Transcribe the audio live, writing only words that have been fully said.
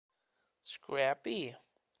Scrappy,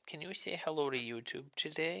 can you say hello to YouTube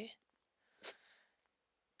today?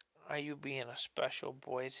 Are you being a special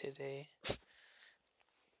boy today?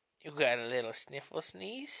 You got a little sniffle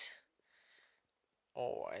sneeze?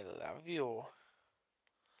 Oh, I love you.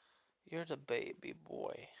 You're the baby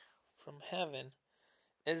boy from heaven.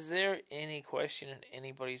 Is there any question in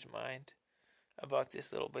anybody's mind about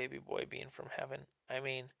this little baby boy being from heaven? I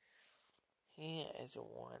mean, he is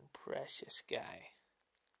one precious guy.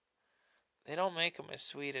 They don't make him as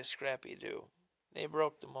sweet as Scrappy-Doo. They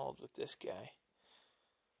broke the mold with this guy.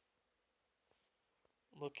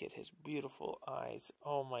 Look at his beautiful eyes.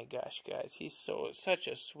 Oh my gosh, guys. He's such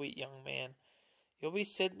a sweet young man. You'll be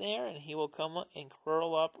sitting there and he will come up and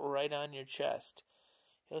curl up right on your chest.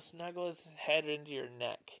 He'll snuggle his head into your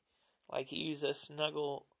neck like he's a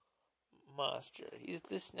snuggle monster. He's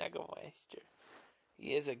the snuggle monster.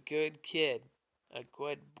 He is a good kid, a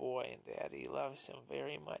good boy, and Daddy loves him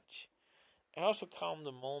very much. I also call him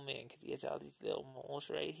the Mole Man because he has all these little moles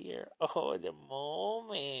right here. Oh, the Mole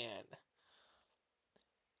Man.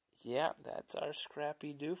 Yeah, that's our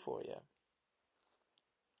Scrappy-Doo for you.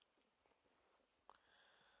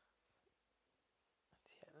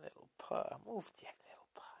 That little paw. Move that little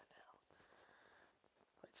paw now.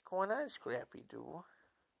 What's going on, Scrappy-Doo?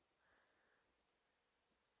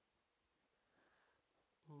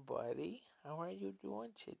 Buddy, how are you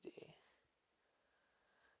doing today?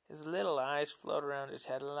 His little eyes float around his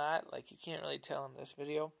head a lot, like you can't really tell in this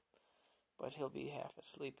video. But he'll be half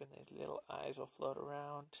asleep and his little eyes will float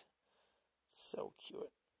around. So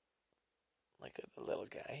cute. Look at the little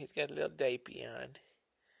guy. He's got a little diaper on.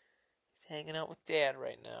 He's hanging out with Dad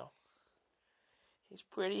right now. He's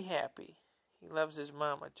pretty happy. He loves his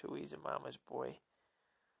mama too. He's a mama's boy.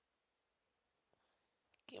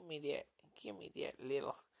 Give me that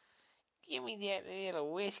little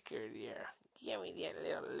whisker there. Give me that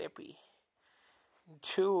little lippy.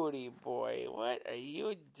 Tootie boy, what are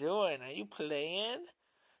you doing? Are you playing?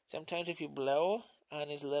 Sometimes if you blow on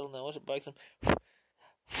his little nose, it bugs him.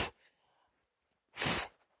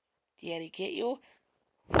 Daddy get you?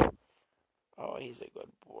 Oh, he's a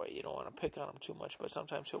good boy. You don't want to pick on him too much, but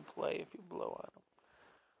sometimes he'll play if you blow on him.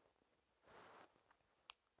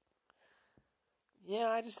 Yeah,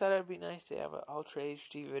 I just thought it would be nice to have an Ultra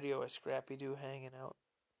HD video of Scrappy-Doo hanging out.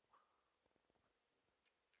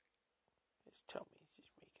 His tummy's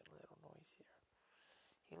just making a little noise here.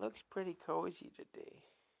 He looks pretty cozy today.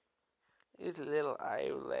 His little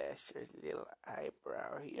eyelash, his little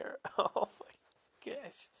eyebrow here. Oh my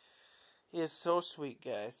gosh. He is so sweet,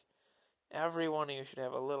 guys. Every one of you should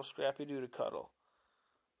have a little Scrappy-Doo to cuddle.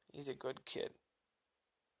 He's a good kid.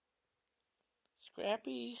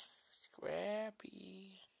 Scrappy.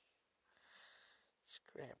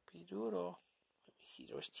 Scrappy-Doodle. Let me see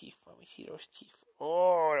those teeth.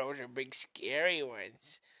 Oh, those are big scary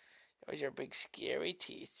ones. Those are big scary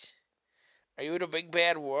teeth. Are you the big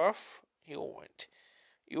bad wolf? You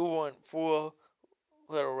wouldn't fool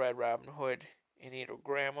little Red Robin Hood and eat her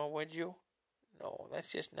grandma, would you? No,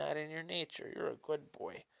 that's just not in your nature. You're a good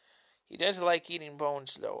boy. He does like eating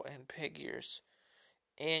bones, though, and pig ears,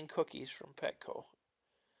 and cookies from Petco.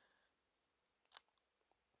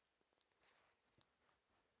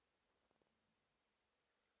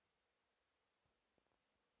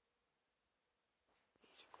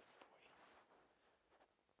 He's a good boy.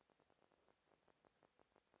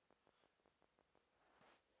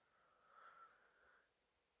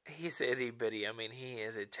 He's itty bitty. I mean, he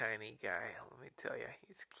is a tiny guy. Let me tell you,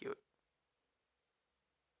 he's cute.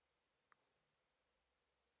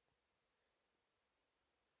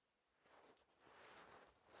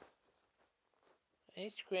 Hey,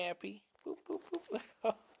 Scrappy. Boop, boop,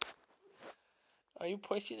 boop. Are you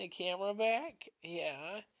pushing the camera back?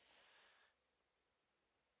 Yeah.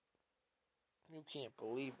 You can't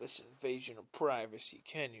believe this invasion of privacy,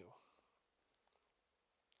 can you?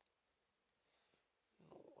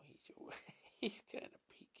 No, he's kind of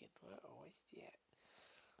peeking. Uh-oh, what's that?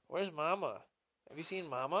 Where's Mama? Have you seen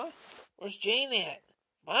Mama? Where's Jane at?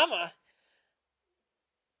 Mama?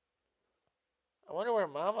 I wonder where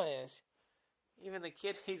Mama is. Even the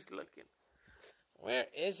kid, he's looking. Where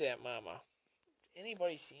is that Mama? Has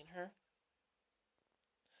anybody seen her?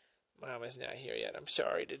 Mama's not here yet. I'm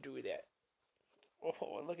sorry to do that.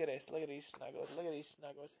 Oh, look at this. Look at these snuggles. Look at these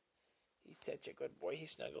snuggles. He's such a good boy. He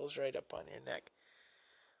snuggles right up on your neck.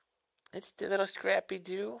 It's the little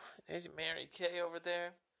Scrappy-Doo. There's Mary Kay over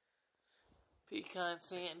there. Pecan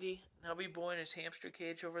Sandy. Nubby Boy in his hamster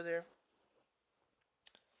cage over there.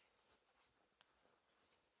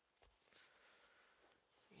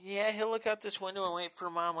 Yeah, he'll look out this window and wait for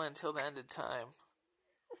Mama until the end of time.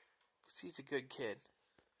 Because he's a good kid.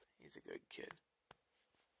 He's a good kid.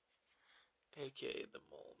 A.K.A. the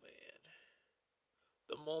Mole Man.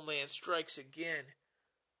 The Mole Man strikes again.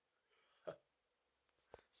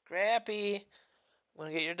 Scrappy, I'm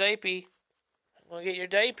gonna get your diaper. I'm gonna get your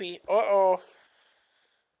diaper. Uh-oh.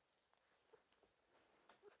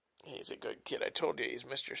 He's a good kid. I told you he's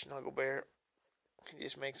Mr. Snuggle Bear. He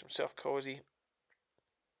just makes himself cozy.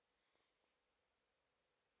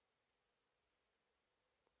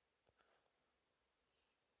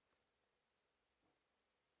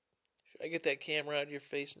 Should I get that camera out of your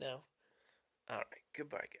face now? All right.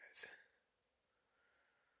 Goodbye, guys.